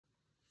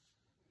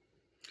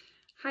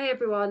Hi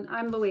everyone,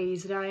 I'm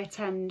Louise and I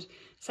attend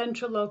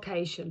Central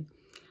Location.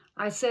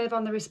 I serve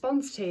on the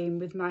response team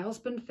with my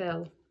husband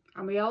Phil,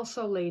 and we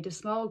also lead a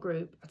small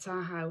group at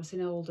our house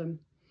in Oldham.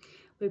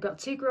 We've got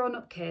two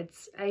grown-up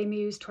kids,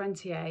 Amy who's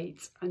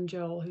 28 and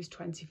Joel who's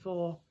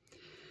 24.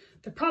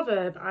 The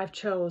proverb I've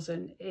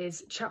chosen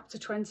is chapter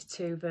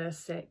 22 verse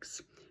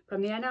 6.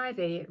 From the NIV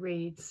it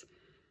reads,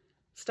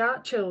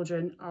 "Start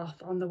children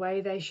off on the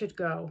way they should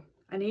go,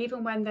 and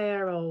even when they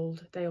are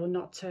old they will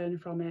not turn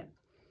from it."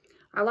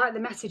 I like the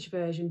Message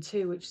version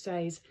too, which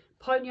says,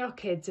 "Point your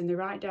kids in the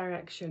right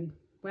direction.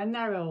 When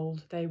they're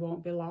old, they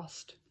won't be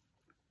lost."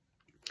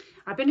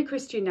 I've been a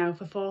Christian now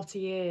for 40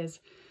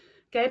 years.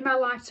 Gave my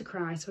life to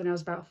Christ when I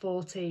was about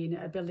 14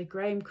 at a Billy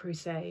Graham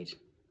crusade.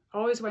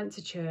 Always went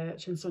to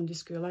church and Sunday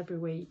school every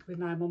week with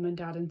my mum and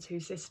dad and two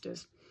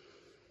sisters.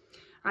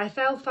 I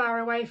fell far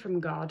away from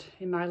God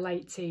in my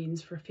late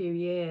teens for a few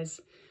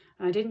years,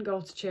 and I didn't go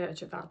to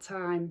church at that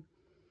time.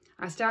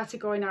 I started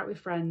going out with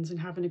friends and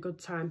having a good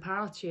time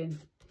partying.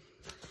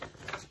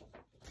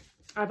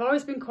 I've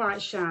always been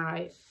quite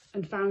shy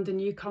and found a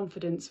new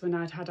confidence when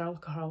I'd had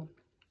alcohol.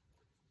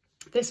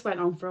 This went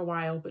on for a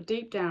while, but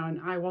deep down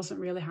I wasn't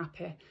really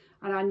happy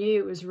and I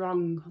knew it was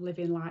wrong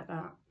living like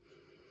that.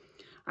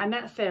 I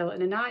met Phil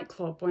in a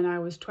nightclub when I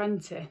was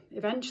 20.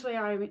 Eventually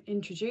I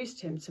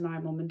introduced him to my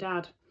mum and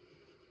dad,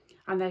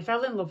 and they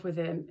fell in love with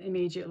him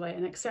immediately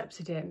and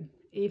accepted him,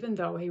 even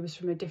though he was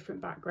from a different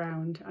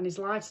background and his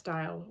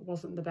lifestyle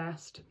wasn't the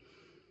best.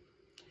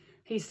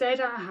 He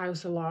stayed at our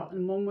house a lot,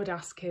 and Mum would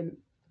ask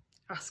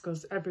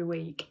us every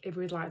week if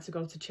we'd like to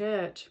go to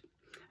church,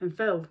 and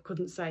Phil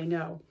couldn't say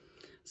no,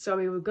 so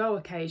we would go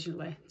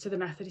occasionally to the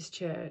Methodist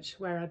church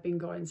where I'd been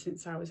going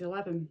since I was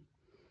 11.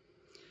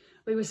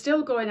 We were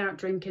still going out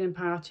drinking and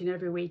partying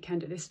every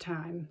weekend at this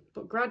time,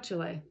 but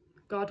gradually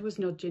God was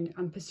nudging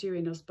and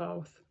pursuing us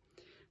both.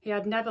 He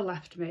had never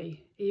left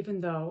me, even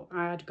though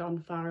I had gone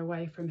far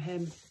away from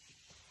him.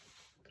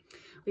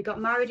 We got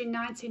married in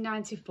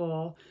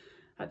 1994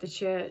 at the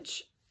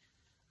church,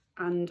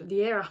 and the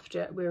year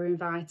after we were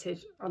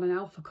invited on an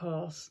Alpha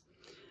course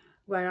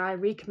where I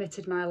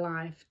recommitted my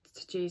life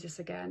to Jesus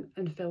again,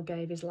 and Phil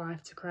gave his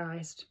life to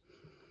Christ.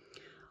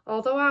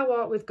 Although our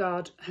walk with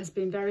God has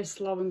been very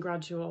slow and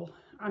gradual,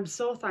 I'm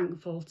so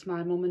thankful to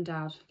my mum and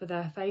dad for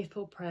their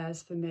faithful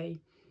prayers for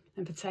me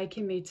and for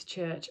taking me to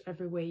church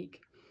every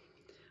week.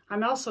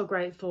 I'm also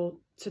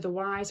grateful to the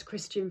wise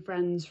Christian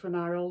friends from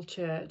our old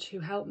church who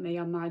helped me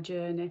on my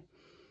journey.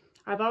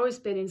 I've always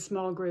been in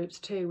small groups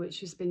too, which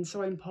has been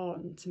so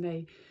important to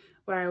me,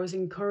 where I was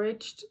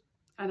encouraged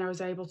and I was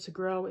able to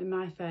grow in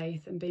my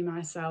faith and be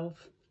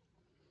myself.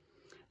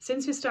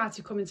 Since we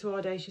started coming to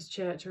Audacious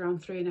Church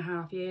around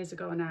 3.5 years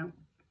ago now,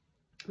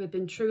 we've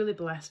been truly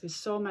blessed with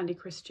so many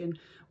Christian,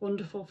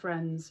 wonderful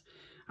friends,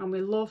 and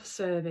we love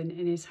serving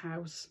in his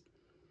house.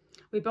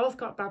 We both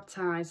got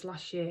baptised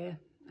last year,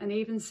 and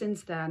even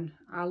since then,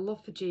 our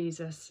love for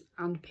Jesus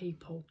and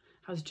people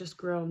has just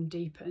grown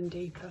deeper and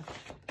deeper.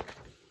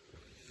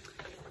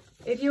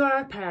 If you are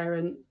a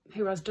parent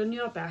who has done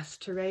your best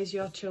to raise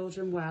your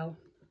children well,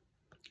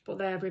 but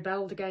they have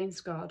rebelled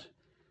against God,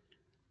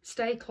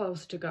 stay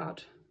close to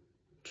God,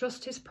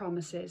 trust his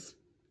promises,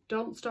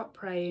 don't stop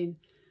praying,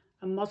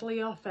 and model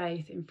your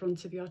faith in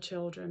front of your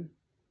children.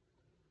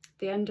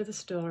 The end of the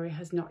story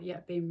has not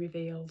yet been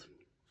revealed.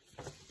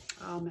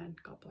 Amen.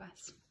 God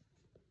bless.